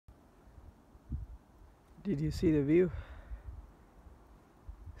Did you see the view?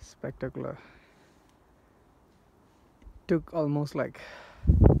 Spectacular. Took almost like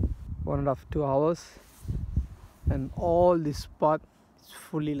 1.5 2 hours, and all this spot is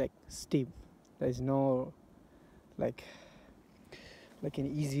fully like steep. There is no like an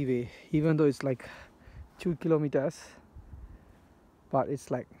easy way, even though it's like 2 kilometers, but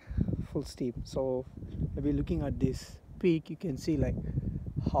it's like full steep. So maybe looking at this peak, you can see like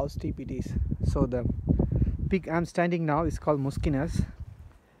how steep it is. So the peak I'm standing now is called Muskinas.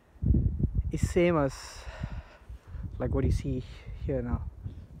 It's same as like what you see here now,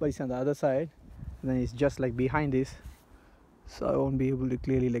 but it's on the other side, and then it's just like behind this, so I won't be able to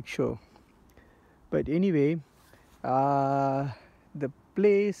clearly like show. But anyway, the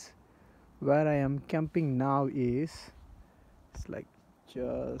place where I am camping now is, it's like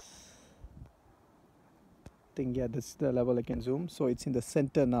just think, yeah, that's the level I can zoom. So it's in the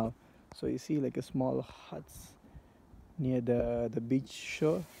center now, so you see like a small huts near the beach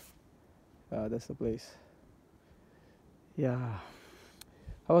shore. That's the place. Yeah,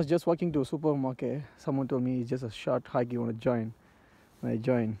 I was just walking to a supermarket. Someone told me it's just a short hike, you want to join? And I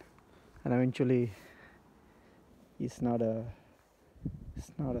joined, and eventually it's not a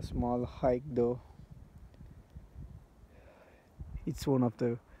small hike though. It's one of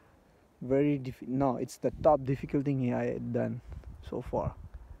the it's the top difficult thing I had done so far.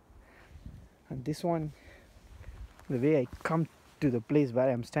 And this one, the way I come to the place where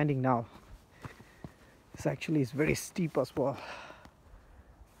I'm standing now, it's very steep as well.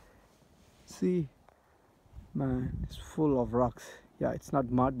 See, man, it's full of rocks. Yeah, it's not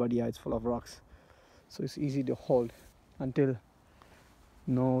mud, but yeah, it's full of rocks, so it's easy to hold until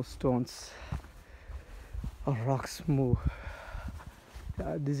no stones or rocks move.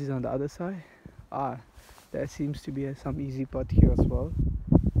 This is on the other side. There seems to be some easy path here as well,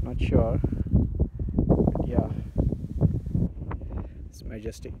 not sure, but yeah, it's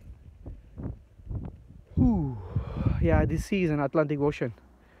majestic. Whew. Yeah, this sea is an Atlantic Ocean.